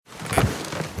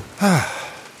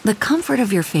The comfort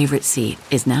of your favorite seat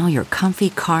is now your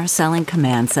comfy car selling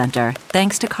command center,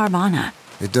 thanks to Carvana.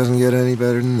 It doesn't get any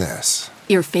better than this.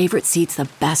 Your favorite seat's the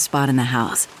best spot in the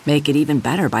house. Make it even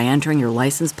better by entering your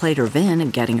license plate or VIN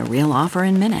and getting a real offer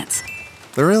in minutes.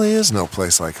 There really is no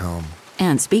place like home.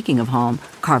 And speaking of home,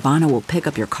 Carvana will pick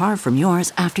up your car from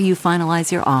yours after you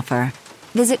finalize your offer.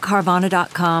 Visit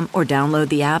Carvana.com or download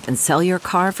the app and sell your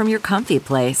car from your comfy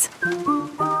place.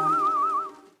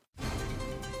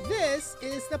 This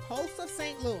is the Pulse of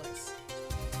St. Louis.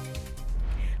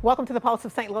 Welcome to the Pulse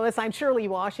of St. Louis. I'm Shirley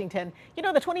Washington. You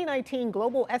know, the 2019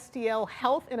 Global-STL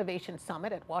Health Innovation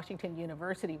Summit at Washington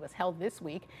University was held this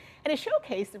week, and it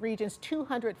showcased the region's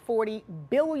 $240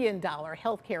 billion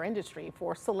healthcare industry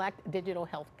for select digital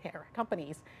healthcare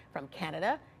companies from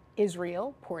Canada,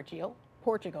 Israel, Portugal,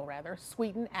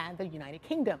 Sweden, and the United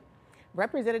Kingdom.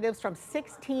 Representatives from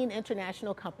 16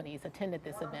 international companies attended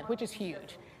this event, which is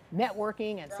huge,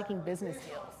 networking and seeking business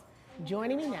deals.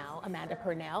 Joining me now, Amanda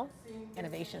Purnell,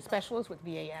 Innovation Specialist with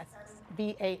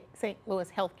VA St. Louis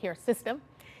Healthcare System,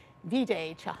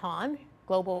 Vijay Chauhan,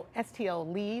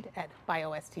 Global-STL Lead at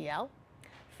BioSTL,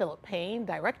 Philip Payne,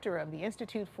 Director of the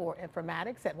Institute for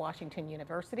Informatics at Washington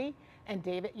University, and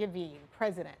David Yavin,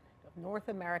 President of North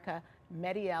America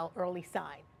Medial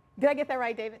Earlysign. Did I get that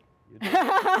right, David? You did.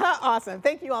 Awesome.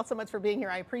 Thank you all so much for being here.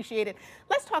 I appreciate it.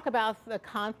 Let's talk about the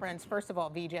conference. First of all,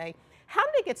 Vijay, how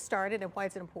did it get started and why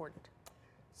is it important?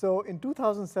 So in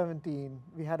 2017,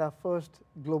 we had our first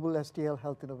Global-STL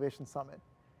Health Innovation Summit.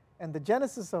 And the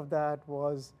genesis of that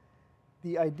was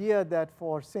the idea that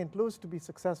for St. Louis to be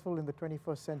successful in the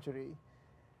 21st century,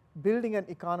 building an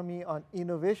economy on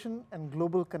innovation and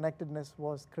global connectedness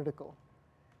was critical.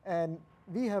 And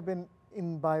we have been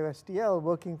in BioSTL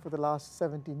working for the last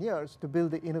 17 years to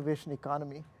build the innovation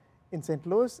economy in St.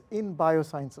 Louis in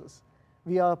biosciences.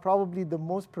 We are probably the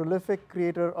most prolific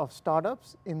creator of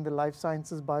startups in the life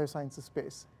sciences, biosciences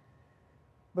space.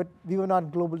 But we were not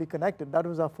globally connected. That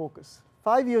was our focus.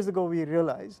 5 years ago, we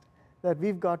realized that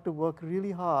we've got to work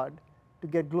really hard to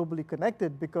get globally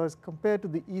connected because compared to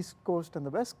the East Coast and the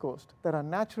West Coast that are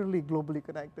naturally globally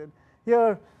connected,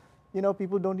 here, you know,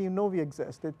 people don't even know we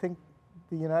exist. They think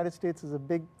the United States is a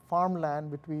big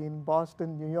farmland between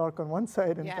Boston, New York on one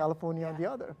side and California on the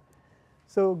other.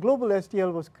 So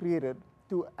Global-STL was created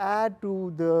to add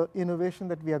to the innovation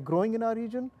that we are growing in our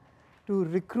region, to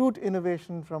recruit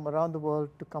innovation from around the world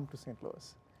to come to St.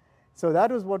 Louis. So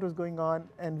that was what was going on,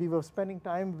 and we were spending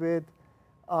time with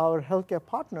our healthcare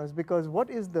partners because what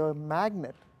is the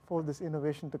magnet for this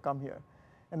innovation to come here?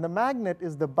 And the magnet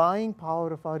is the buying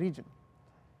power of our region.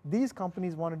 These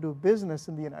companies want to do business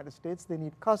in the United States. They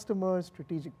need customers,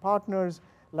 strategic partners,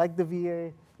 like the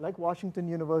VA, like Washington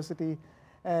University.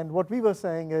 And what we were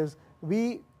saying is,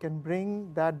 we can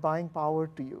bring that buying power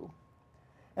to you.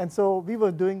 And so we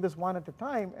were doing this one at a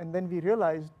time, and then we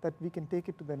realized that we can take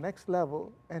it to the next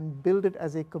level and build it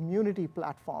as a community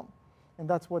platform. And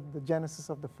that's what the genesis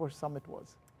of the first summit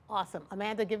was. Awesome.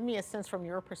 Amanda, give me a sense from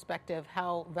your perspective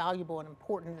how valuable and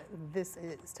important this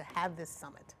is to have this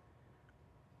summit.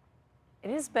 It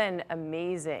has been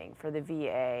amazing for the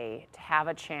VA to have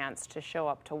a chance to show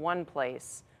up to one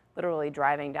place, literally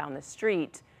driving down the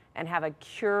street, and have a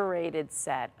curated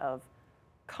set of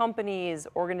companies,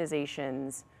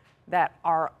 organizations that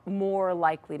are more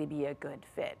likely to be a good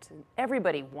fit.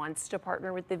 Everybody wants to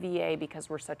partner with the VA because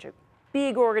we're such a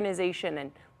big organization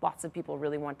and lots of people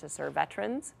really want to serve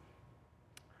veterans.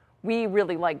 We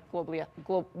really like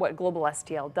what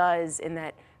Global-STL does in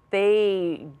that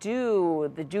they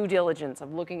do the due diligence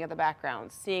of looking at the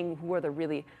background, seeing who are the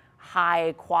really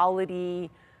high quality,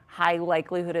 high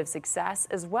likelihood of success,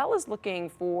 as well as looking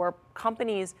for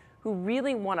companies who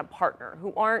really want to partner,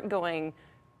 who aren't going,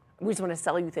 we just want to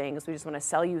sell you things, we just want to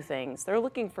sell you things. They're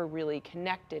looking for really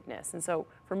connectedness. And so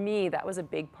for me, that was a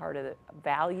big part of the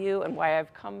value and why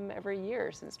I've come every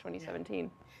year since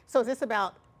 2017. So is this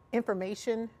about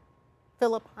information,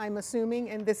 Philip, I'm assuming,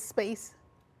 in this space?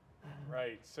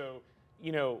 Right. So,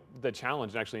 you know, the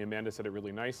challenge, and actually Amanda said it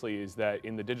really nicely, is that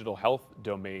in the digital health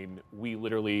domain, we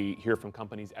literally hear from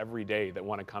companies every day that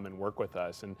want to come and work with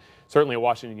us. And certainly at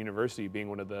Washington University, being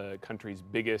one of the country's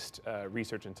biggest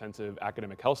research-intensive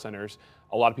academic health centers,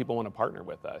 a lot of people want to partner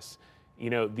with us. You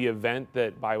know, the event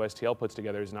that BioSTL puts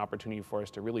together is an opportunity for us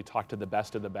to really talk to the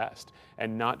best of the best,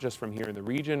 and not just from here in the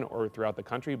region or throughout the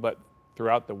country, but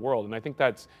throughout the world. And I think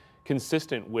that's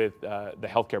consistent with the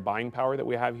healthcare buying power that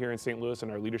we have here in St. Louis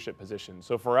and our leadership position.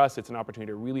 So for us, it's an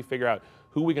opportunity to really figure out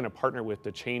who we're going to partner with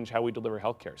to change how we deliver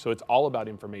healthcare. So it's all about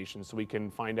information, so we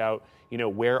can find out,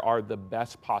 where are the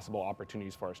best possible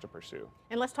opportunities for us to pursue.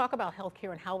 And let's talk about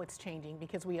healthcare and how it's changing,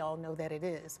 because we all know that it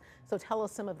is. So tell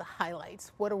us some of the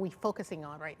highlights. What are we focusing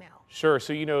on right now? Sure.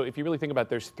 So, if you really think about it,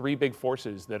 there's three big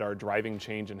forces that are driving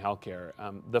change in healthcare.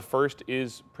 The first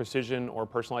is precision or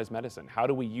personalized medicine. How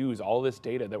do we use all this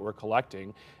data that we're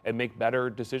collecting and make better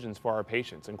decisions for our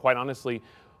patients? And quite honestly,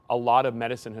 a lot of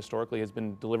medicine historically has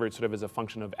been delivered sort of as a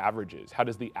function of averages. How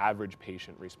does the average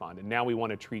patient respond? And now we want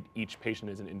to treat each patient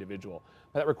as an individual.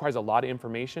 But that requires a lot of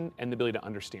information and the ability to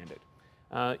understand it.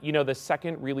 The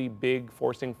second really big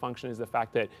forcing function is the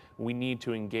fact that we need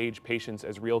to engage patients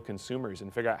as real consumers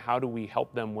and figure out how do we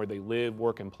help them where they live,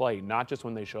 work, and play, not just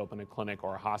when they show up in a clinic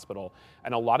or a hospital.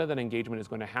 And a lot of that engagement is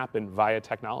going to happen via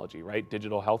technology, right?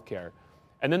 Digital healthcare.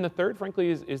 And then the third, frankly,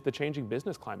 is the changing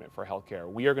business climate for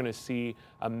healthcare. We are going to see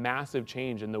a massive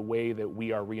change in the way that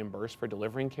we are reimbursed for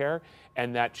delivering care,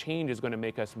 and that change is going to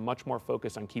make us much more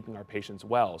focused on keeping our patients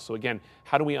well. So again,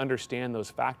 how do we understand those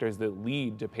factors that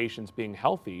lead to patients being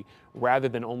healthy rather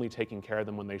than only taking care of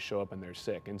them when they show up and they're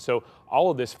sick? And so all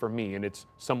of this for me, and it's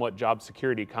somewhat job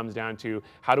security, comes down to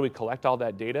how do we collect all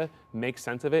that data, make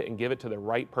sense of it, and give it to the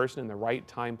right person in the right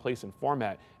time, place, and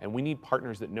format. And we need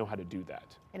partners that know how to do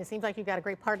that. And it seems like you've got a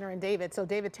great partner in David. So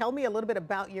David, tell me a little bit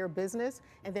about your business,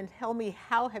 and then tell me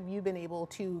how have you been able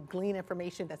to glean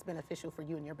information that's beneficial for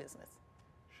you and your business?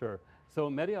 Sure. So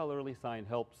Medial Earlysign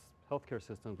helps healthcare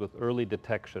systems with early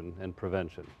detection and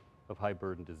prevention of high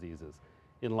burden diseases.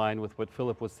 In line with what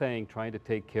Philip was saying, trying to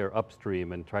take care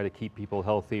upstream and try to keep people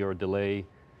healthy or delay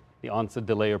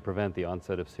or prevent the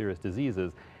onset of serious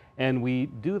diseases. And we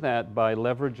do that by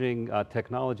leveraging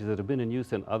technologies that have been in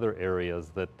use in other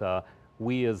areas that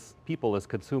we as people, as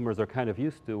consumers, are kind of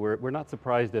used to. We're not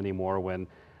surprised anymore when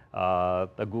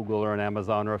a Google or an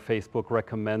Amazon or a Facebook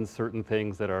recommends certain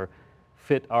things that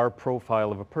fit our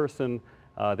profile of a person.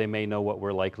 They may know what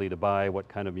we're likely to buy, what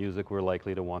kind of music we're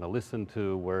likely to want to listen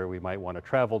to, where we might want to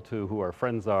travel to, who our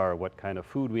friends are, what kind of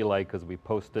food we like, because we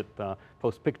post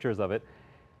pictures of it.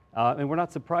 And we're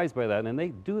not surprised by that. And they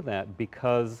do that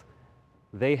because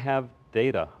they have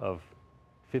data of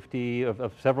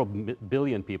several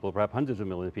billion people, perhaps hundreds of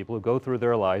millions of people who go through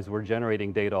their lives. We're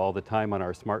generating data all the time on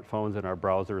our smartphones and our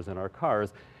browsers and our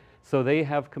cars. So they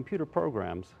have computer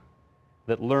programs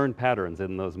that learn patterns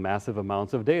in those massive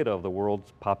amounts of data of the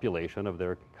world's population, of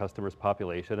their customers'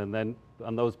 population, and then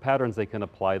on those patterns they can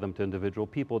apply them to individual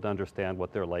people to understand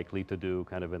what they're likely to do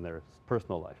kind of in their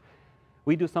personal life.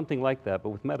 We do something like that, but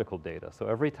with medical data. So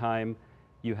every time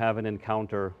you have an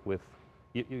encounter with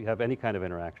you have any kind of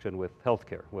interaction with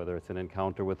healthcare, whether it's an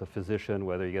encounter with a physician,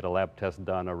 whether you get a lab test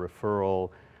done, a referral,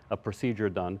 a procedure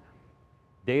done,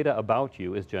 data about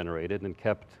you is generated and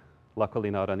kept, luckily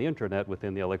not on the internet,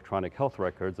 within the electronic health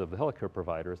records of the healthcare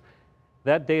providers.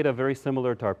 That data, very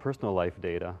similar to our personal life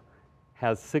data,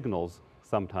 has signals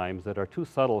sometimes that are too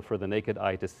subtle for the naked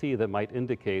eye to see that might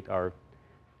indicate our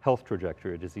health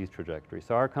trajectory or disease trajectory.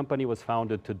 So our company was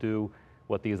founded to do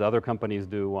what these other companies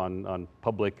do on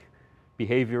public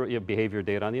behavior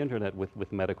data on the internet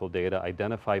with medical data,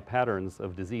 identify patterns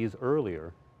of disease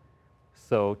earlier,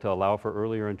 so to allow for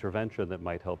earlier intervention that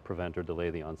might help prevent or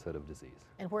delay the onset of disease.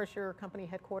 And where's your company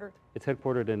headquartered? It's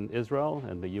headquartered in Israel,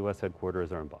 and the US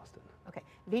headquarters are in Boston. Okay.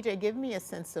 Vijay, give me a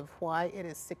sense of why it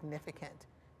is significant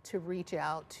to reach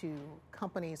out to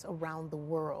companies around the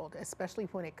world, especially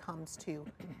when it comes to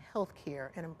healthcare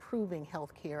and improving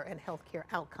healthcare and healthcare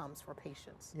outcomes for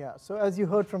patients. Yeah, so as you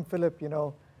heard from Philip,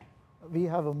 we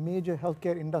have a major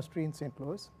healthcare industry in St.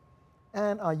 Louis,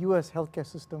 and our US healthcare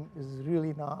system is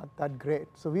really not that great.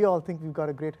 So we all think we've got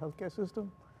a great healthcare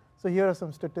system. So here are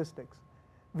some statistics.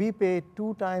 We pay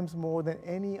 2 times more than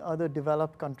any other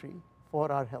developed country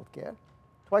for our healthcare,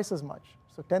 twice as much.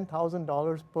 So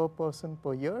 $10,000 per person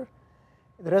per year.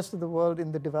 The rest of the world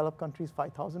in the developed countries,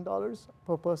 $5,000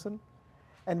 per person.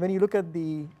 And when you look at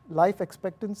the life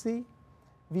expectancy,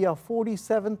 we are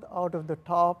 47th out of the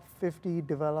top 50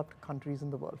 developed countries in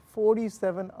the world,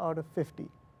 47 out of 50.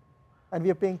 And we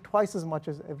are paying twice as much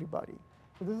as everybody.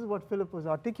 So this is what Philip was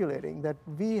articulating, that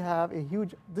we have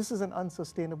this is an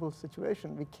unsustainable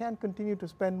situation. We can't continue to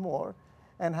spend more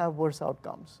and have worse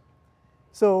outcomes.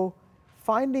 So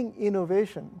finding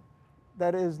innovation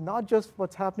that is not just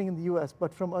what's happening in the US,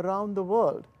 but from around the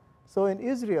world. So in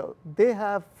Israel, they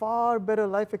have far better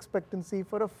life expectancy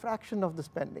for a fraction of the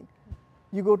spending.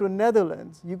 You go to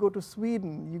Netherlands, you go to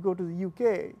Sweden, you go to the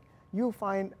UK, you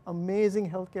find amazing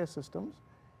healthcare systems.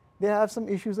 They have some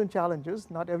issues and challenges.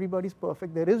 Not everybody's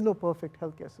perfect. There is no perfect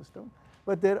healthcare system,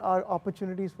 but there are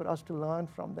opportunities for us to learn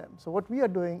from them. So what we are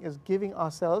doing is giving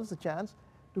ourselves a chance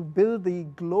to build the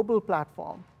global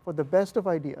platform for the best of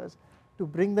ideas, to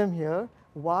bring them here.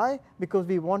 Why? Because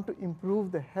we want to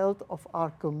improve the health of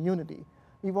our community.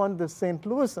 We want the St.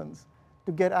 Louisans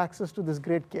to get access to this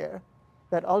great care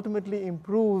that ultimately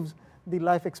improves the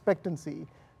life expectancy.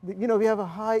 We have a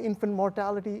high infant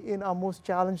mortality in our most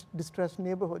challenged, distressed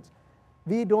neighborhoods.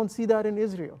 We don't see that in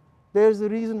Israel. There's a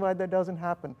reason why that doesn't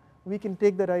happen. We can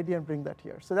take that idea and bring that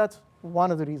here. So that's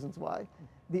one of the reasons why.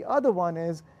 The other one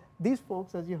is these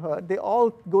folks, as you heard, they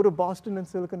all go to Boston and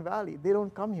Silicon Valley. They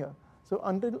don't come here. So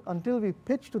until we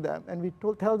pitch to them and we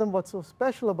tell them what's so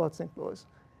special about St. Louis,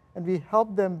 and we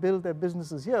help them build their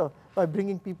businesses here by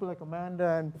bringing people like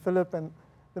Amanda and Philip and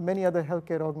the many other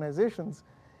healthcare organizations,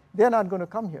 they're not going to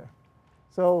come here.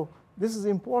 So this is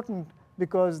important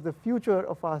because the future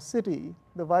of our city,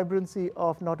 the vibrancy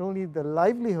of not only the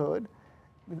livelihood,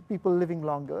 with people living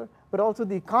longer, but also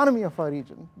the economy of our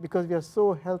region, because we are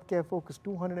so healthcare focused,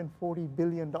 $240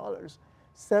 billion,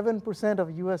 7%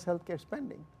 of US healthcare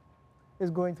spending is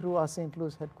going through our St.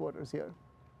 Louis headquarters here.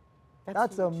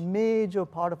 That's a major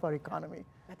part of our economy.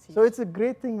 So it's a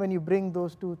great thing when you bring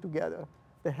those two together,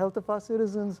 the health of our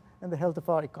citizens and the health of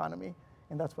our economy.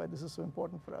 And that's why this is so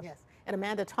important for us. Yes. And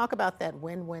Amanda, talk about that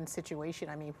win-win situation.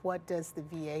 I mean, what does the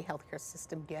VA healthcare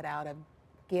system get out of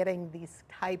getting these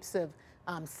types of,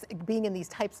 being in these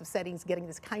types of settings, getting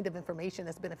this kind of information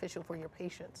that's beneficial for your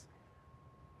patients?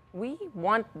 We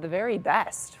want the very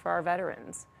best for our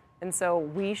veterans. And so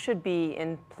we should be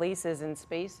in places and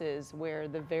spaces where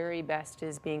the very best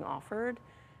is being offered.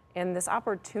 And this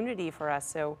opportunity for us,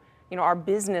 so, our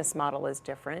business model is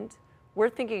different. We're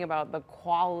thinking about the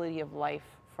quality of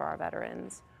life for our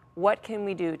veterans. What can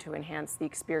we do to enhance the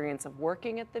experience of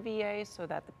working at the VA so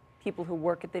that the people who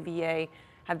work at the VA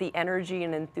have the energy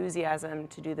and enthusiasm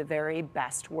to do the very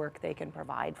best work they can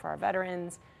provide for our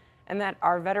veterans, and that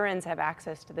our veterans have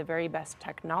access to the very best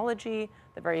technology,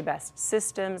 the very best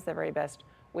systems, the very best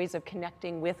ways of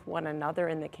connecting with one another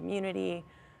in the community.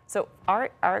 So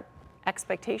our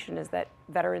expectation is that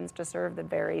veterans deserve the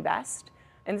very best.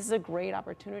 And this is a great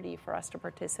opportunity for us to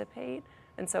participate.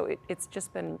 And so it's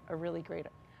just been a really great.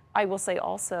 I will say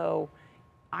also,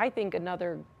 I think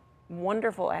another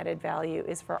wonderful added value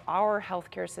is for our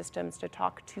healthcare systems to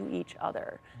talk to each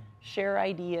other, share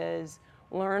ideas,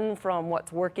 learn from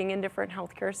what's working in different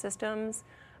healthcare systems.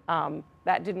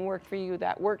 That didn't work for you,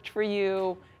 that worked for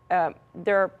you.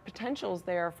 There are potentials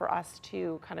there for us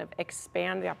to kind of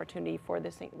expand the opportunity for the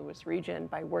St. Louis region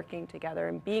by working together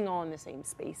and being all in the same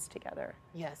space together.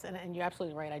 Yes, and you're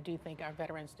absolutely right. I do think our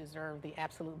veterans deserve the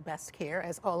absolute best care,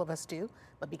 as all of us do,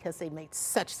 but because they made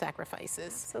such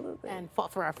sacrifices and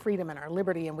fought for our freedom and our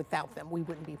liberty, and without them, we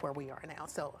wouldn't be where we are now.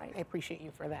 So I appreciate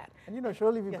you for that. And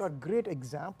Shirley, we've got great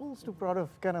examples to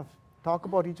kind of talk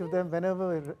about each of them.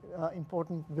 Whenever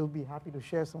important, we'll be happy to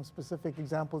share some specific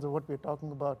examples of what we're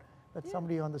talking about that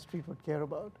somebody on the street would care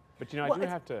about. But I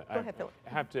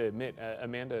have to admit,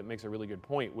 Amanda makes a really good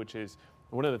point, which is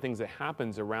one of the things that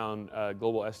happens around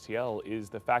Global STL is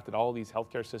the fact that all these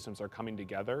healthcare systems are coming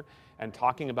together and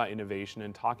talking about innovation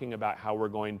and talking about how we're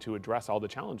going to address all the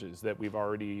challenges that we've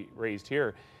already raised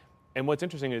here. And what's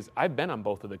interesting is I've been on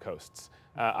both of the coasts.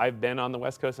 I've been on the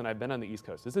West Coast and I've been on the East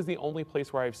Coast. This is the only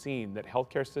place where I've seen that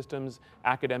healthcare systems,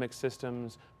 academic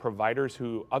systems, providers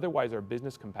who otherwise are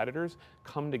business competitors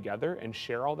come together and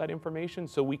share all that information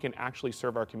so we can actually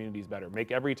serve our communities better.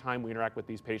 Make every time we interact with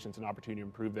these patients an opportunity to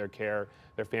improve their care,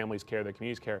 their families' care, their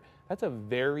community's care. That's a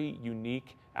very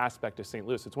unique aspect of St.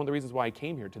 Louis. It's one of the reasons why I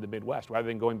came here to the Midwest rather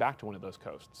than going back to one of those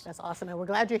coasts. That's awesome, and we're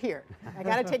glad you're here. I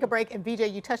got to take a break, and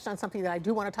Vijay, you touched on something that I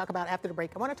do want to talk about after the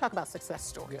break. I want to talk about success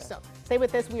stories. Yeah. So stay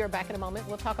with us. We are back in a moment.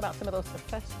 We'll talk about some of those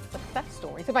success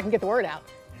stories, if I can get the word out.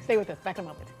 Stay with us. Back in a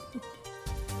moment.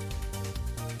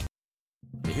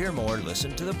 To hear more,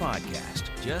 listen to the podcast.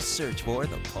 Just search for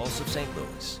The Pulse of St.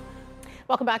 Louis.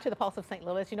 Welcome back to the Pulse of St.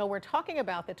 Louis. We're talking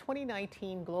about the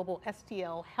 2019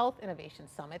 Global-STL Health Innovation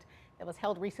Summit that was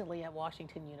held recently at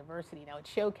Washington University. Now, it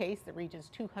showcased the region's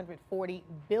 $240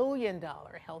 billion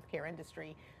healthcare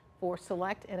industry for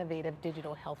select innovative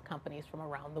digital health companies from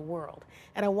around the world.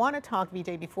 And I want to talk,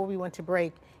 Vijay, before we went to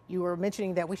break, you were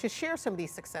mentioning that we should share some of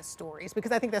these success stories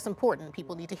because I think that's important.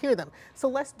 People need to hear them. So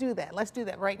let's do that. Let's do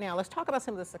that right now. Let's talk about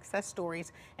some of the success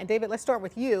stories. And David, let's start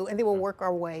with you, and then we'll work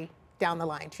our way down the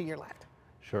line to your left.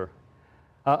 Sure.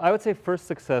 I would say first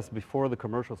success before the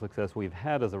commercial success we've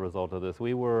had as a result of this.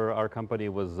 Our company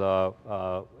was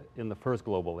in the first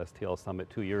Global-STL Summit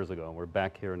 2 years ago, and we're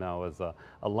back here now as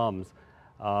alums.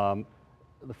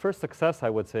 the first success, I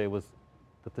would say, was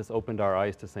that this opened our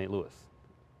eyes to St. Louis.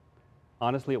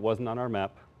 Honestly, it wasn't on our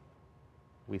map.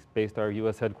 We based our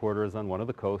U.S. headquarters on one of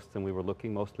the coasts, and we were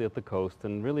looking mostly at the coast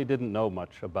and really didn't know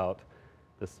much about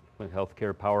this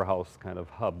healthcare powerhouse kind of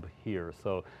hub here.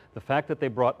 So the fact that they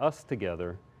brought us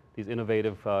together, these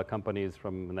innovative companies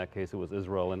from, in that case, it was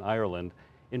Israel and Ireland,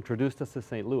 introduced us to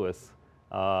St. Louis.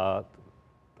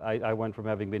 I went from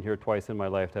having been here twice in my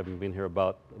life to having been here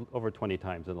about over 20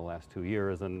 times in the last 2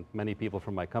 years, and many people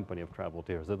from my company have traveled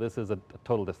here. So this is a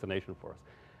total destination for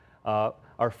us.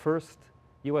 Our first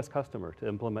U.S. customer to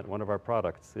implement one of our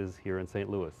products is here in St.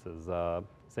 Louis, is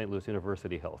St. Louis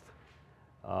University Health.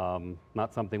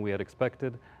 Not something we had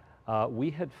expected. We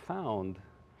had found,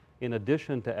 in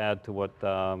addition to add to what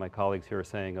my colleagues here are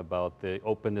saying about the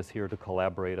openness here to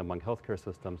collaborate among healthcare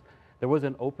systems, there was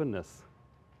an openness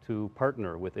to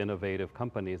partner with innovative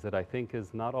companies that I think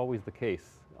is not always the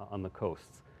case on the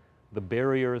coasts. The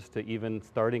barriers to even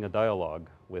starting a dialogue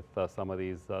with some of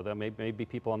these, maybe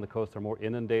people on the coast are more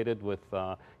inundated with,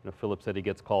 Philip said he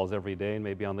gets calls every day, and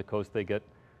maybe on the coast they get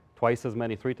twice as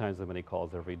many, 3 times as many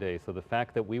calls every day. So the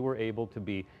fact that we were able to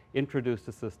be introduced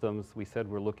to systems, we said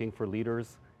we're looking for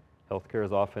leaders. Healthcare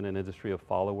is often an industry of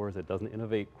followers. It doesn't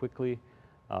innovate quickly.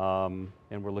 And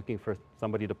we're looking for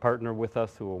somebody to partner with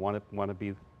us who will want to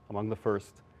be among the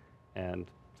first. And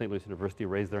St. Louis University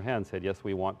raised their hand, said, yes,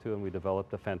 we want to, and we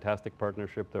developed a fantastic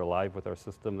partnership. They're live with our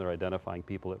system. They're identifying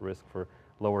people at risk for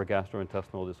lower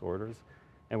gastrointestinal disorders.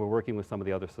 And we're working with some of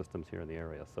the other systems here in the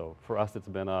area. So for us, it's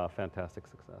been a fantastic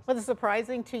success. Was it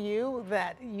surprising to you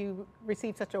that you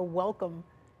received such a welcome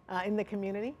in the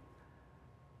community?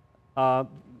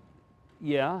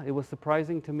 Yeah, it was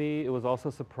surprising to me. It was also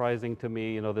surprising to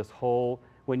me, this whole,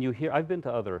 when you hear, I've been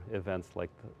to other events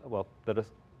like, that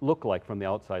look like from the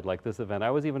outside, like this event. I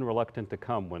was even reluctant to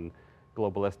come when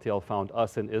GlobalSTL found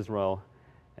us in Israel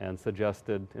and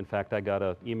suggested, in fact, I got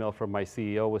an email from my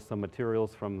CEO with some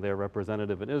materials from their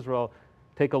representative in Israel.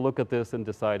 Take a look at this and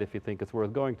decide if you think it's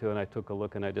worth going to. And I took a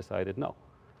look and I decided no.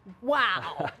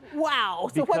 Wow, wow.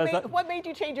 So what made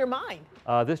you change your mind?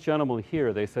 This gentleman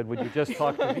here, they said, would you just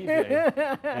talk to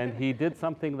Vijay? And he did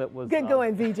something that was... Good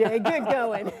going, Vijay, good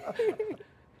going.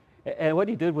 And what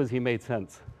he did was he made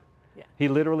sense. Yeah. He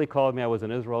literally called me. I was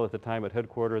in Israel at the time at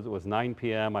headquarters. It was 9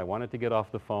 p.m. I wanted to get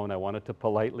off the phone. I wanted to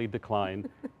politely decline.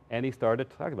 And he started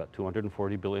talking about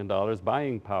 $240 billion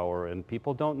buying power. And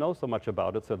people don't know so much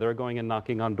about it. So they're going and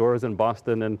knocking on doors in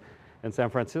Boston and San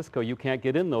Francisco. You can't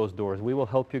get in those doors. We will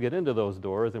help you get into those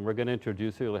doors. And we're going to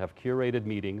introduce you. We'll have curated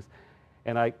meetings.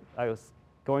 And I was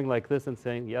going like this and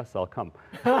saying, yes, I'll come.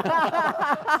 So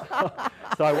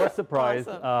I was surprised.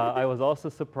 Awesome. I was also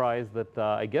surprised that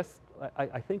I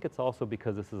think it's also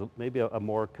because this is maybe a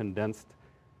more condensed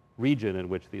region in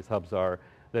which these hubs are,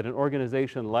 that an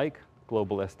organization like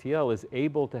GlobalSTL is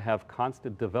able to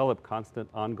develop constant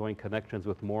ongoing connections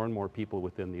with more and more people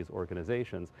within these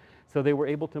organizations. So they were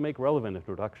able to make relevant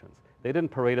introductions. They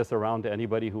didn't parade us around to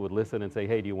anybody who would listen and say,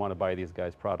 hey, do you want to buy these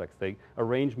guys' products? They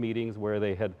arranged meetings where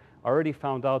they had already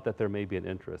found out that there may be an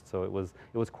interest. So it was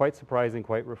quite surprising,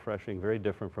 quite refreshing, very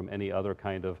different from any other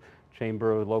kind of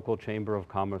local chamber of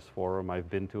commerce forum I've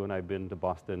been to, and I've been to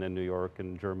Boston and New York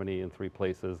and Germany in 3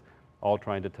 places, all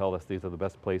trying to tell us these are the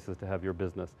best places to have your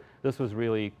business. This was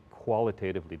really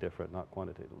qualitatively different, not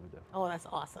quantitatively different. Oh, that's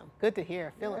awesome. Good to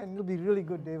hear. Philip. Yeah, and it'll be really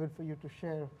good, David, for you to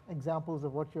share examples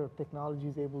of what your technology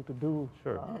is able to do.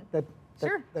 Sure. That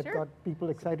got people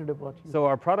excited about you. So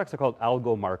our products are called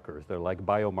algo markers. They're like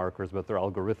biomarkers, but they're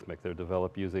algorithmic. They're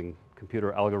developed using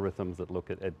computer algorithms that look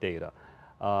at data.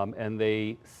 And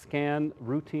they scan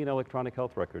routine electronic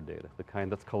health record data, the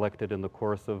kind that's collected in the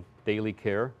course of daily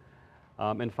care,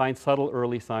 and find subtle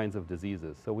early signs of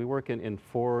diseases. So we work in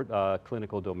 4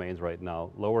 clinical domains right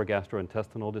now: lower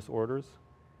gastrointestinal disorders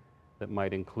that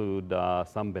might include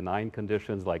some benign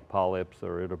conditions like polyps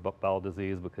or irritable bowel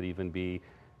disease, but could even be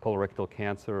colorectal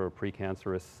cancer or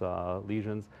precancerous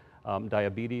lesions,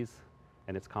 diabetes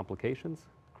and its complications,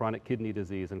 chronic kidney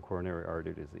disease, and coronary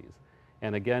artery disease.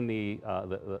 And again, the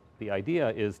idea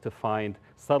is to find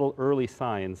subtle early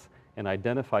signs and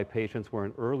identify patients where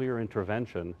an earlier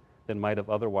intervention than might have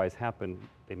otherwise happened.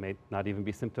 They may not even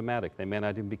be symptomatic. They may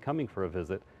not even be coming for a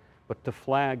visit, but to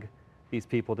flag these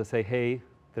people to say, hey,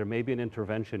 there may be an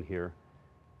intervention here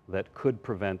that could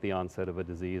prevent the onset of a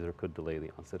disease or could delay the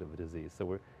onset of a disease. So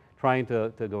we're trying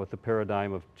to go with the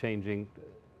paradigm of changing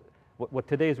what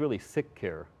today is really sick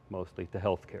care mostly to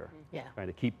health care. Yeah. Trying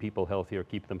to keep people healthier,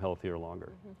 keep them healthier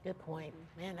longer. Good point.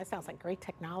 Man, that sounds like great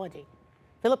technology.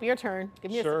 Philip, your turn.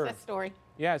 Give me a Sure. success story.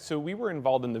 Yeah, so we were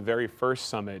involved in the very first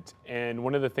summit, and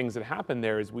one of the things that happened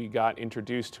there is we got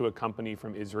introduced to a company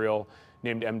from Israel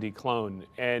named MD Clone,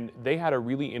 and they had a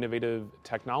really innovative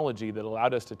technology that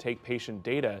allowed us to take patient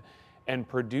data and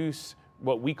produce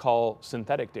what we call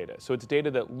synthetic data. So it's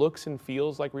data that looks and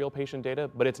feels like real patient data,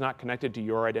 but it's not connected to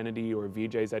your identity or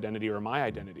Vijay's identity or my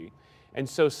identity. And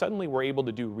so suddenly we're able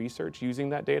to do research using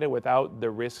that data without the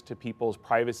risk to people's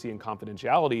privacy and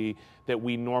confidentiality that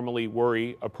we normally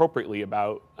worry appropriately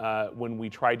about when we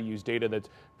try to use data that's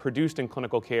produced in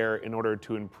clinical care in order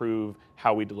to improve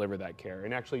how we deliver that care.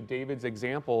 And actually David's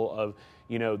example of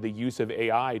the use of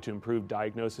AI to improve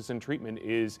diagnosis and treatment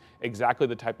is exactly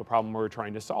the type of problem we're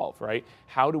trying to solve, right?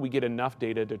 How do we get enough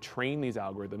data to train these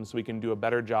algorithms so we can do a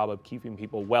better job of keeping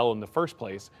people well in the first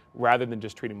place rather than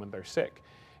just treating them when they're sick?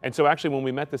 And so actually when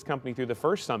we met this company through the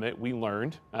first summit, we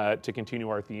learned, to continue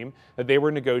our theme, that they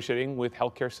were negotiating with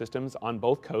healthcare systems on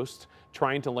both coasts,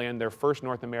 trying to land their first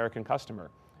North American customer.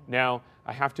 Now,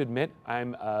 I have to admit,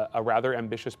 I'm a rather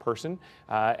ambitious person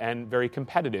and very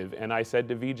competitive. And I said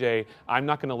to Vijay, I'm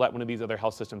not going to let one of these other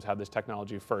health systems have this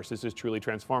technology first. This is truly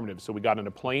transformative. So we got on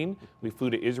a plane, we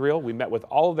flew to Israel, we met with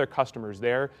all of their customers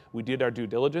there, we did our due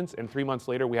diligence, and 3 months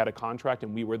later we had a contract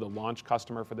and we were the launch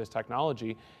customer for this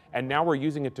technology. And now we're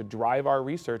using it to drive our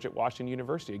research at Washington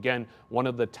University. Again, one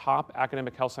of the top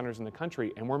academic health centers in the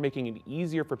country, and we're making it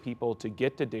easier for people to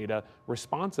get to data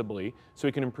responsibly so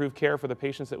we can improve care for the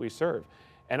patients that we serve.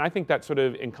 And I think that sort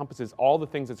of encompasses all the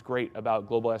things that's great about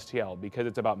Global-STL, because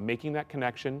it's about making that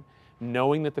connection,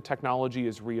 knowing that the technology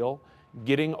is real,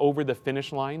 getting over the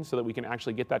finish line so that we can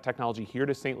actually get that technology here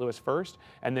to St. Louis first,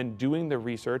 and then doing the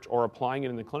research or applying it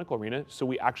in the clinical arena so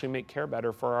we actually make care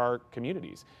better for our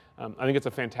communities. I think it's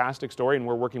a fantastic story, and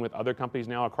we're working with other companies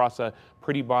now across a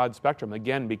pretty broad spectrum,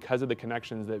 again, because of the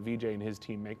connections that Vijay and his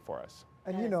team make for us.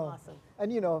 And awesome.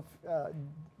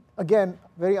 Again,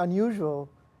 very unusual.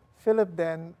 Philip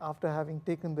then, after having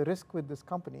taken the risk with this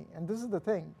company, and this is the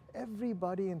thing,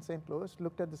 everybody in St. Louis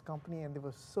looked at this company and they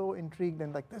were so intrigued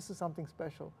and like, this is something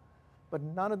special. But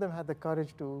none of them had the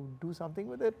courage to do something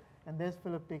with it. And there's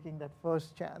Philip taking that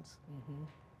first chance.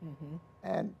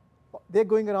 And they're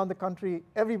going around the country.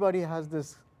 Everybody has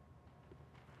this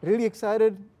really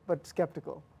excited but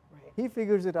skeptical. Right. He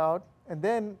figures it out, and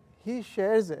then he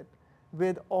shares it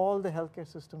with all the healthcare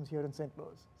systems here in St.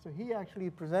 Louis. So he actually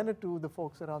presented to the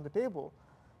folks around the table,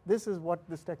 this is what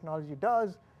this technology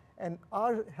does, and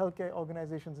our healthcare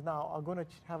organizations now are going to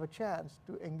have a chance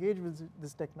to engage with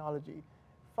this technology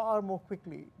far more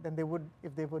quickly than they would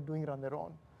if they were doing it on their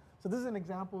own. So this is an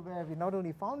example where we not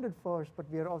only found it first, but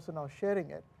we are also now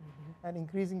sharing it and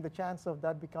increasing the chance of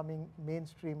that becoming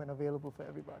mainstream and available for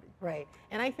everybody. Right.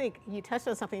 And I think you touched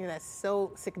on something that's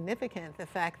so significant, the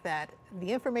fact that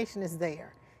the information is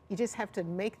there. You just have to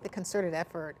make the concerted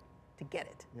effort to get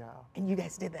it. Yeah. And you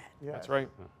guys did that. Yeah. That's right.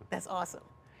 That's awesome.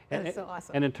 That is so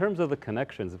awesome. And in terms of the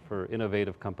connections for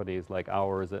innovative companies like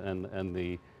ours and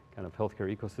the kind of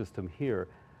healthcare ecosystem here,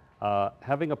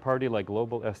 having a party like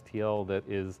Global-STL that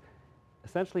is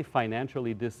essentially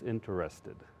financially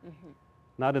disinterested,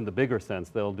 not in the bigger sense,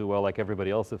 they'll do well like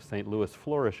everybody else if St. Louis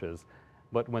flourishes,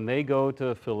 but when they go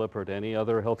to Philip or to any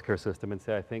other healthcare system and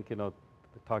say, I think,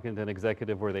 talking to an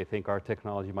executive where they think our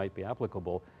technology might be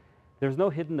applicable, there's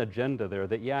no hidden agenda there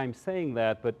that, yeah, I'm saying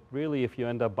that, but really if you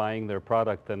end up buying their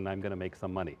product, then I'm going to make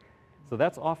some money. So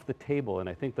that's off the table, and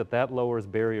I think that lowers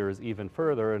barriers even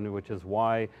further, and which is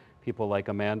why people like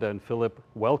Amanda and Philip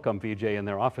welcome Vijay in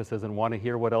their offices and want to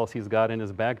hear what else he's got in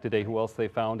his bag today, who else they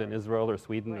found in Israel or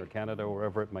Sweden or Canada or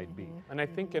wherever it might be. And I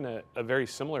think in a very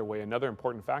similar way, another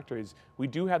important factor is we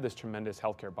do have this tremendous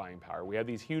healthcare buying power. We have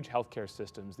these huge healthcare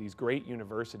systems, these great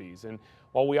universities, and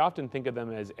while we often think of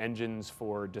them as engines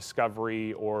for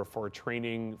discovery or for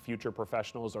training future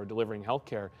professionals or delivering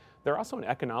healthcare, they're also an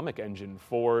economic engine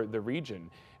for the region.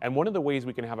 And one of the ways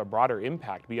we can have a broader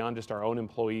impact beyond just our own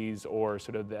employees or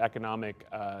sort of the economic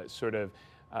sort of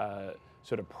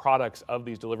products of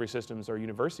these delivery systems or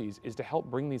universities is to help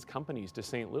bring these companies to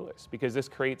St. Louis, because this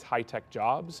creates high-tech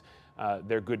jobs.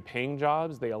 They're good paying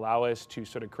jobs. They allow us to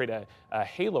sort of create a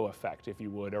halo effect, if you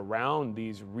would, around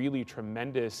these really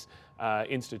tremendous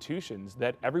institutions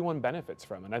that everyone benefits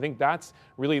from. And I think that's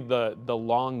really the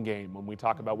long game when we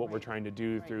talk about what we're trying to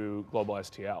do through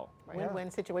Global-STL.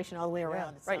 Win-win situation all the way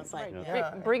around, it sounds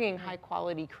like. Bringing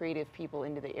high-quality creative people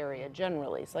into the area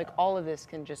generally. It's like all of this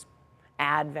can just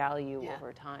add value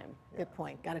over time. Good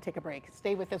point. Got to take a break.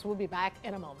 Stay with us. We'll be back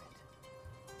in a moment.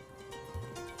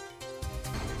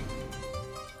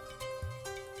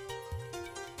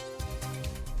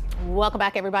 Welcome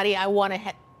back, everybody. I want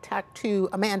to talk to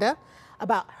Amanda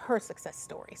about her success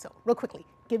story. So real quickly,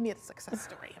 give me a success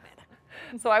story,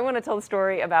 Amanda. So I want to tell the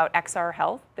story about XR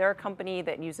Health. They're a company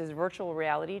that uses virtual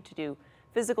reality to do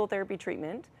physical therapy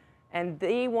treatment, and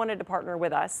they wanted to partner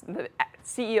with us. The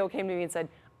CEO came to me and said,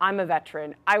 I'm a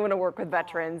veteran. I want to work with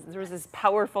veterans. There was this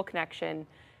powerful connection.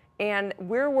 And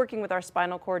we're working with our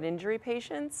spinal cord injury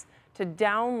patients to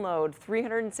download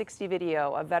 360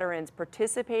 video of veterans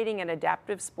participating in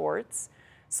adaptive sports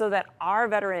so that our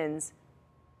veterans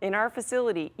in our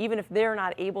facility, even if they're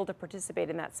not able to participate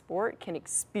in that sport, can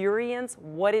experience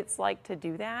what it's like to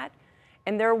do that.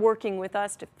 And they're working with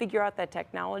us to figure out that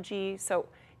technology. So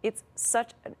it's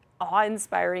such an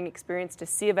awe-inspiring experience to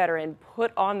see a veteran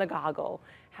put on the goggle,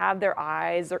 have their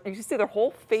eyes, or you can see their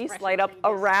whole face light up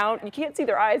around. You can't see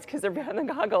their eyes because they're behind the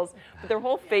goggles, but their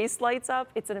whole face lights up.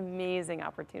 It's an amazing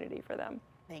opportunity for them.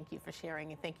 Thank you for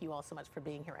sharing, and thank you all so much for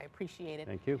being here. I appreciate it.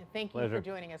 Thank you. And thank you for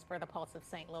joining us for the Pulse of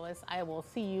St. Louis. I will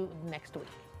see you next week.